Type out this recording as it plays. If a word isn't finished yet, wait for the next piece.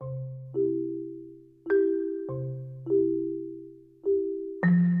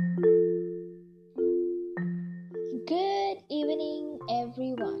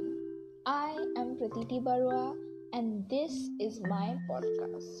Preeti Barua, and this is my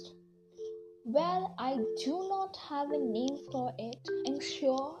podcast. Well, I do not have a name for it. I'm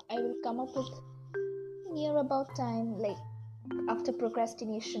sure I will come up with near about time, like after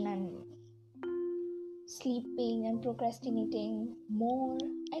procrastination and sleeping and procrastinating more.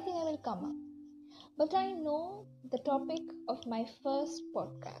 I think I will come up. But I know the topic of my first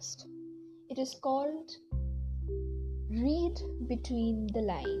podcast. It is called Read Between the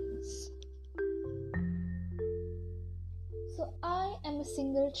Lines. So, I am a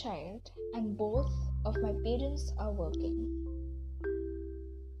single child, and both of my parents are working.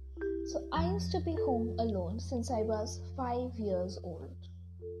 So, I used to be home alone since I was 5 years old.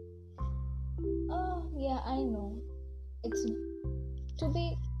 Oh, yeah, I know. It's to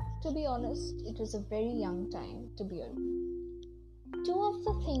be honest, it was a very young time to be alone. Two of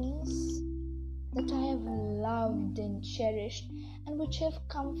the things that I have loved and cherished and which have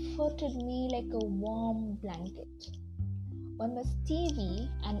comforted me like a warm blanket. One was TV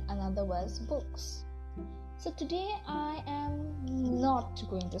and another was books. So today I am not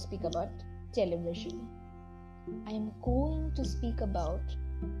going to speak about television. I am going to speak about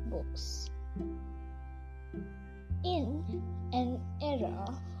books. In an era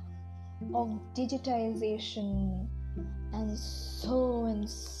of digitization and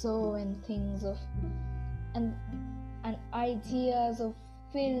things of and ideas of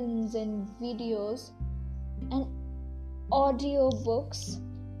films and videos and audiobooks,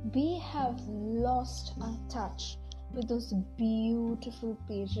 we have lost our touch with those beautiful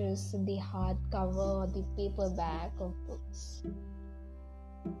pages in the hardcover or the paperback of books.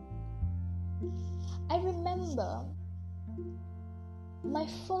 I remember my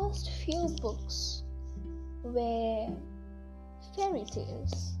first few books were fairy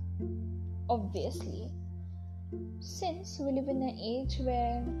tales, obviously, since we live in an age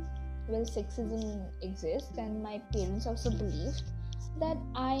where sexism exists, and my parents also believed that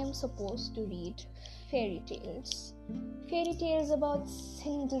I am supposed to read fairy tales. Fairy tales about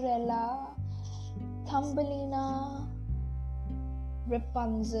Cinderella, Thumbelina,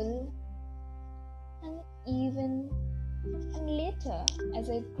 Rapunzel, and later, as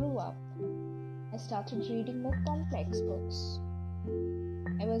I grew up, I started reading more complex books.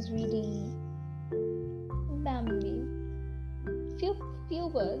 I was reading Bambi, few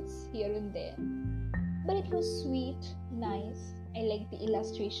words here and there, but it was sweet, nice. I liked the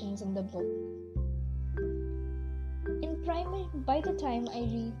illustrations in the book. In primary, by the time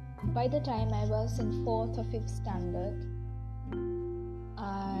I was in 4th or 5th standard,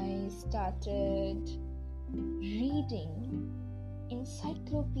 I started reading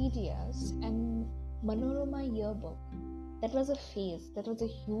encyclopedias and Manorama yearbook. That was a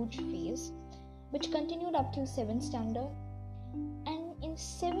huge phase, which continued up till 7th standard. And in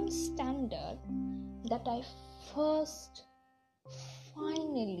 7th standard, that I first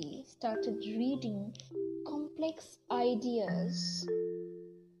finally started reading complex ideas,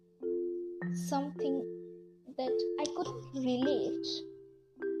 something that I couldn't relate,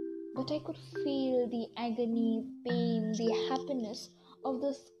 but I could feel the agony, pain, the happiness of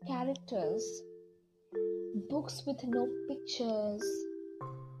those characters. Books with no pictures,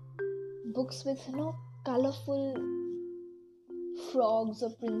 books with no colorful frogs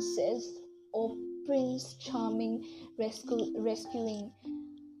or princess or Prince Charming rescuing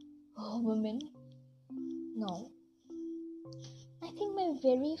a woman. No. I think my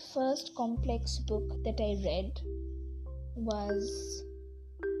very first complex book that I read was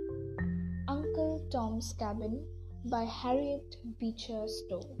Uncle Tom's Cabin by Harriet Beecher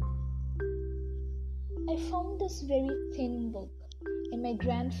Stowe. I found this very thin book in my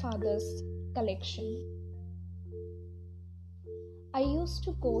grandfather's collection. I used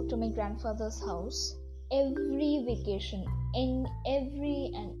to go to my grandfather's house every vacation, in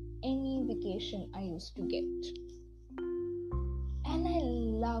every and any vacation I used to get. And I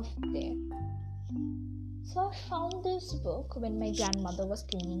loved there. So I found this book when my grandmother was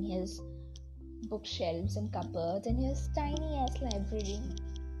cleaning his bookshelves and cupboards in his tiny ass library.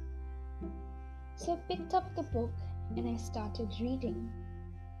 So I picked up the book and I started reading.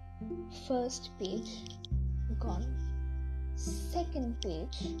 First page, gone. Second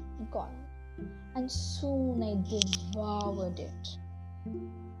page, gone. And soon I devoured it.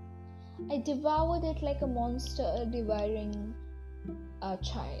 I devoured it like a monster devouring a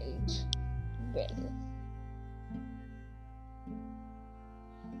child. Well.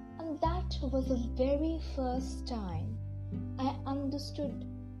 And that was the very first time I understood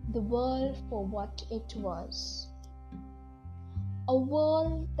the world for what it was. A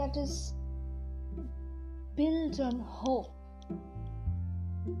world that is built on hope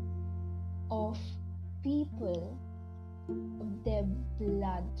of people, of their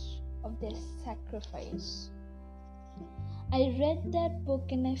blood, of their sacrifice. I read that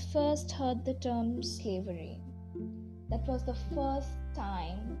book and I first heard the term slavery. That was the first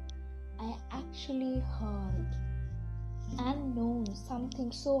time I actually heard and known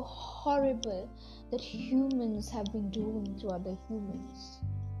something so horrible that humans have been doing to other humans.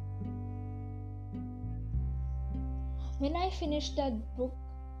 When I finished that book,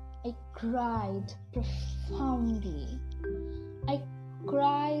 I cried profoundly. I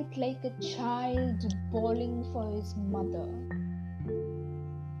cried like a child bawling for his mother.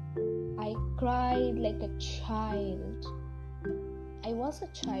 I cried like a child. I was a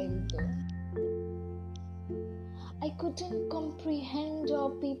child though. I couldn't comprehend how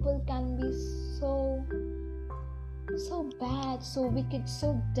people can be so bad, so wicked,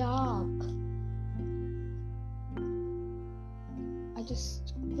 so dark. I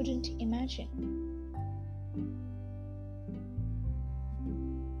just couldn't imagine.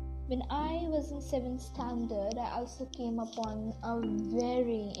 When I was in 7th standard, I also came upon a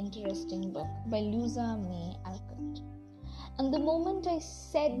very interesting book by Louisa May Alcott. And the moment I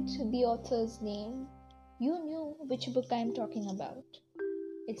said the author's name, you knew which book I am talking about.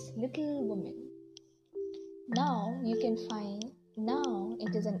 It's Little Women. Now it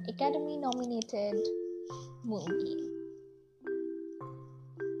is an Academy nominated movie.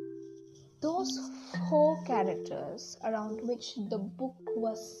 Those 4 characters around which the book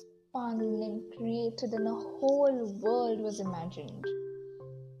was spun and created and a whole world was imagined.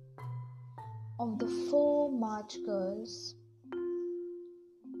 Of the 4 March girls,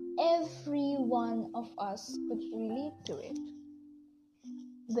 every one of us could relate to it.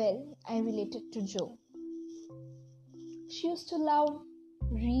 Well, I related to Jo. She used to love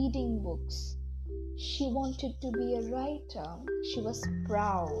reading books. She wanted to be a writer. She was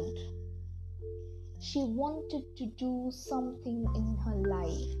proud. She wanted to do something in her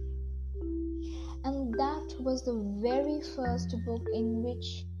life. And that was the very first book in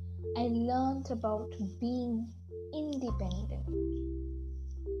which I learned about being independent.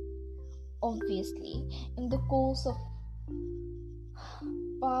 Obviously, in the course of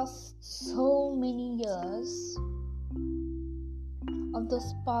past so many years, of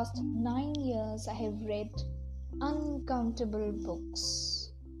those past 9 years, I have read uncountable books.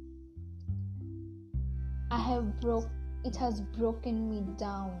 It has broken me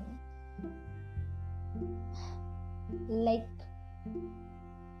down like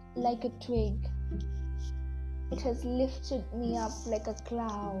a twig. It has lifted me up like a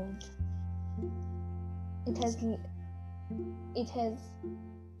cloud. It has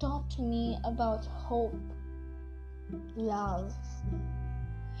taught me about hope, love,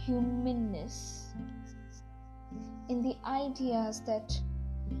 humanness, in the ideas that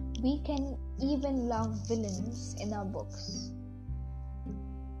we can even love villains in our books,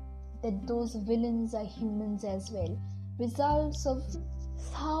 that those villains are humans as well, results of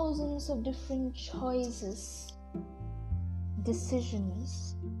thousands of different choices,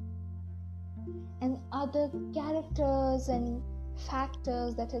 decisions, and other characters and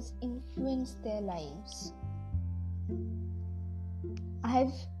factors that has influenced their lives. I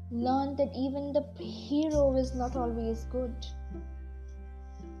have learned that even the hero is not always good,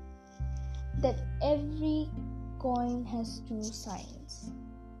 that every coin has 2 sides.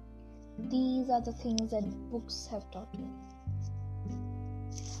 These are the things that books have taught me.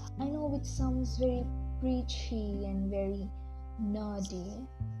 I know it sounds very preachy and very nerdy,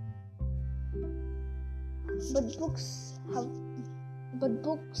 but books have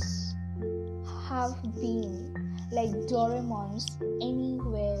been like Doraemon's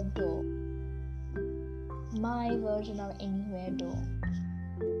Anywhere Door, my version of Anywhere Door.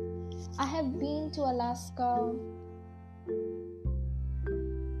 I have been to Alaska,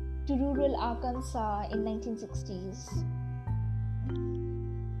 to rural Arkansas in 1960s,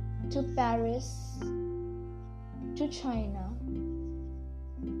 to Paris, to China,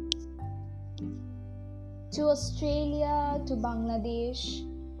 to Australia, to Bangladesh,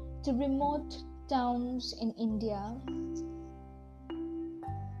 to remote towns in India.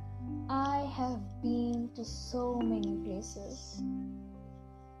 I have been to so many places.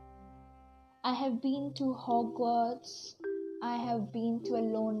 I have been to Hogwarts. I have been to a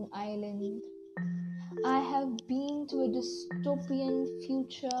lone island. I have been to a dystopian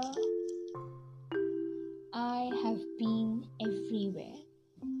future. I have been everywhere.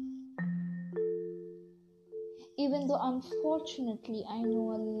 Even though unfortunately I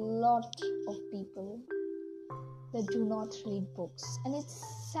know a lot of people that do not read books, and it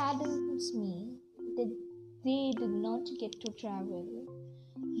saddens me that they did not get to travel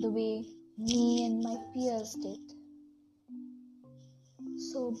the way me and my peers did.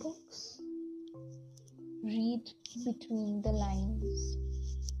 So books, read between the lines,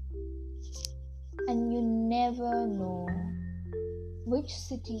 and you never know which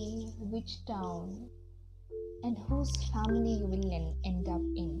city, which town, and whose family you will end up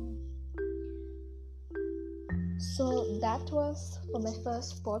in. So that was for my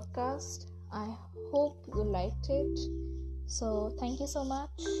first podcast. I hope you liked it. So thank you so much.